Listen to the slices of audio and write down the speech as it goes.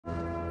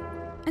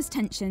As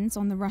tensions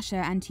on the Russia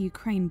and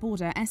Ukraine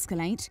border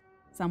escalate,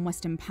 some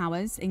Western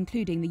powers,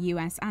 including the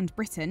US and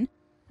Britain,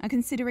 are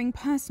considering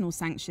personal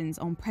sanctions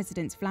on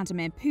President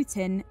Vladimir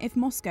Putin if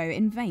Moscow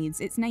invades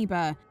its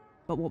neighbour.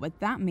 But what would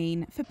that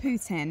mean for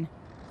Putin?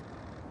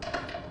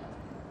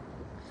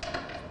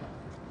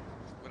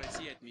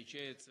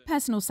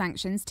 Personal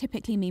sanctions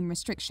typically mean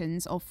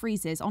restrictions or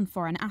freezes on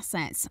foreign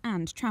assets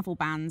and travel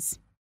bans.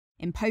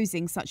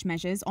 Imposing such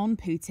measures on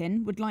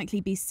Putin would likely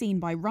be seen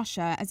by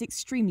Russia as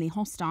extremely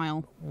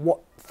hostile.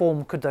 What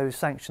form could those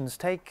sanctions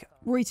take?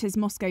 Reuters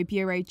Moscow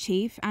bureau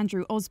chief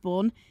Andrew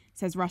Osborne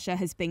says Russia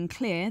has been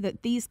clear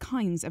that these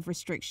kinds of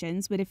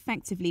restrictions would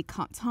effectively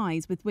cut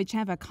ties with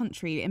whichever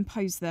country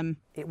imposed them.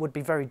 It would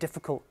be very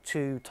difficult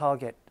to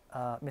target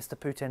Mr.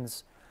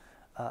 Putin's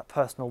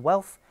personal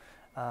wealth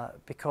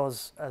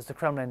because, as the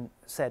Kremlin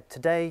said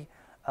today,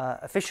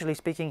 officially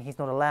speaking, he's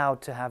not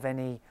allowed to have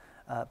any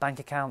bank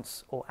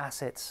accounts or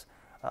assets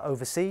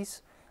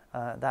overseas.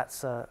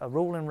 That's a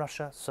rule in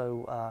Russia,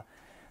 so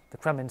the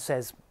Kremlin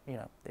says,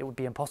 it would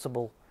be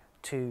impossible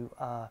to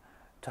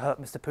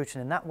hurt Mr.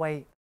 Putin in that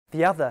way.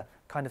 The other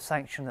kind of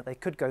sanction that they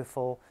could go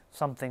for,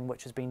 something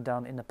which has been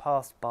done in the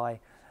past by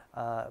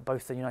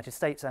both the United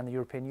States and the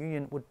European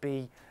Union, would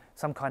be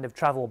some kind of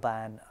travel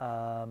ban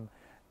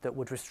that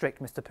would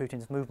restrict Mr.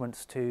 Putin's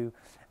movements to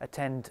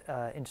attend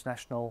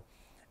international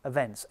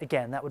events.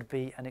 Again, that would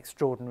be an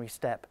extraordinary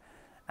step.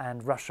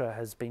 And Russia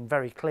has been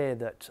very clear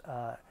that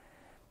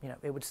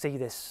it would see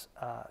this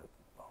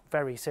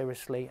very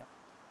seriously.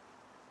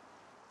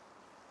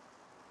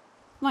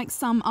 Like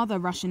some other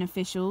Russian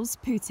officials,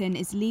 Putin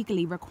is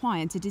legally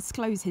required to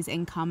disclose his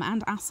income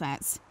and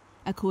assets.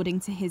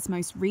 According to his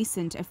most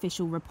recent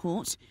official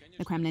report,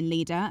 the Kremlin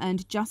leader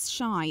earned just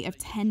shy of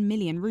 10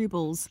 million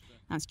rubles.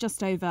 That's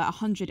just over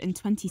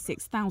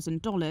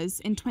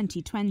 $126,000 in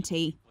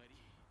 2020.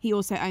 He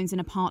also owns an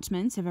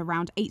apartment of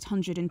around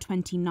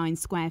 829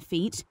 square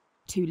feet,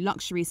 2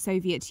 luxury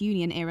Soviet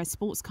Union-era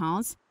sports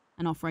cars,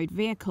 an off-road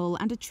vehicle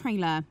and a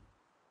trailer.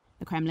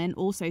 The Kremlin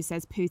also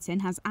says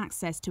Putin has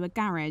access to a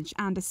garage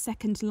and a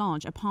second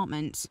large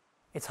apartment.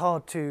 It's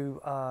hard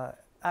to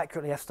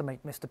accurately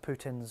estimate Mr.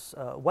 Putin's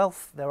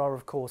wealth. There are,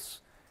 of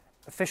course,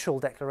 official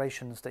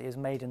declarations that he has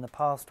made in the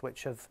past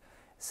which have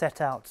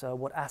set out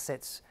what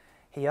assets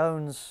he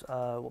owns,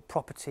 what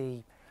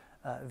property,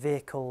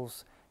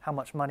 vehicles, how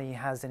much money he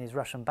has in his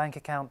Russian bank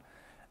account.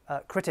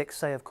 Critics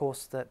say, of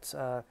course, that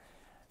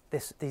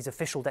these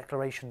official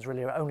declarations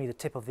really are only the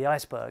tip of the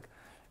iceberg,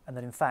 and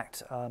that in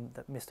fact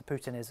that Mr.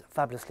 Putin is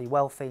fabulously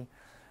wealthy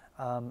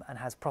and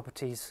has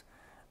properties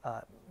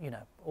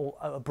all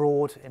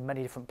abroad in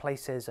many different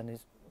places and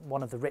is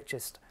one of the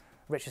richest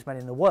men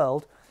in the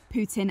world.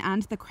 Putin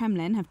and the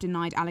Kremlin have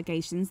denied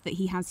allegations that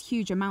he has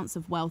huge amounts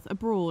of wealth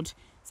abroad,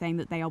 saying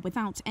that they are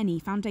without any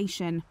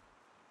foundation.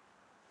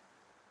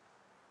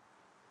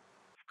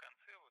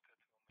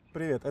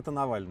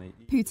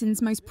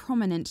 Putin's most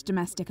prominent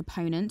domestic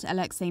opponent,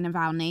 Alexei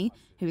Navalny,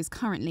 who is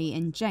currently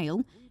in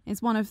jail, is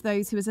one of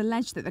those who has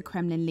alleged that the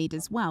Kremlin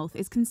leader's wealth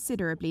is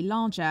considerably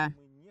larger.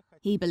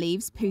 He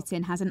believes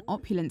Putin has an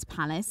opulent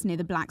palace near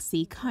the Black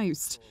Sea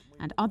coast,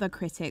 and other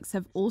critics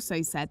have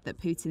also said that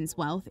Putin's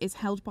wealth is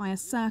held by a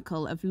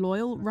circle of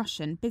loyal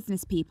Russian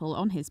business people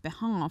on his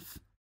behalf.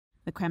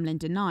 The Kremlin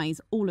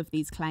denies all of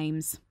these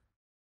claims.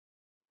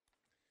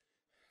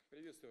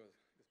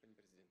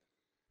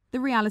 The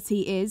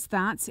reality is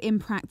that, in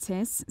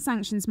practice,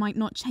 sanctions might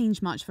not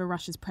change much for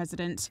Russia's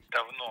president.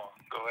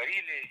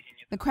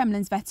 The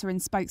Kremlin's veteran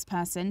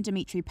spokesperson,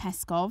 Dmitry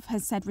Peskov,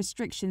 has said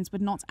restrictions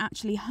would not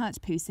actually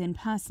hurt Putin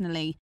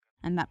personally,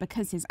 and that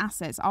because his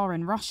assets are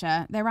in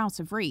Russia, they're out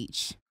of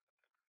reach.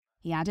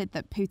 He added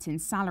that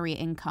Putin's salary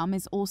income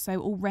is also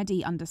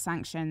already under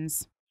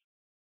sanctions.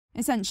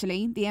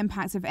 Essentially, the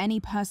impact of any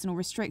personal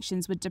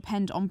restrictions would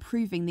depend on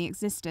proving the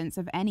existence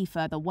of any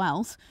further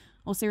wealth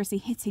or seriously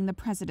hitting the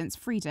president's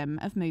freedom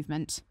of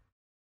movement.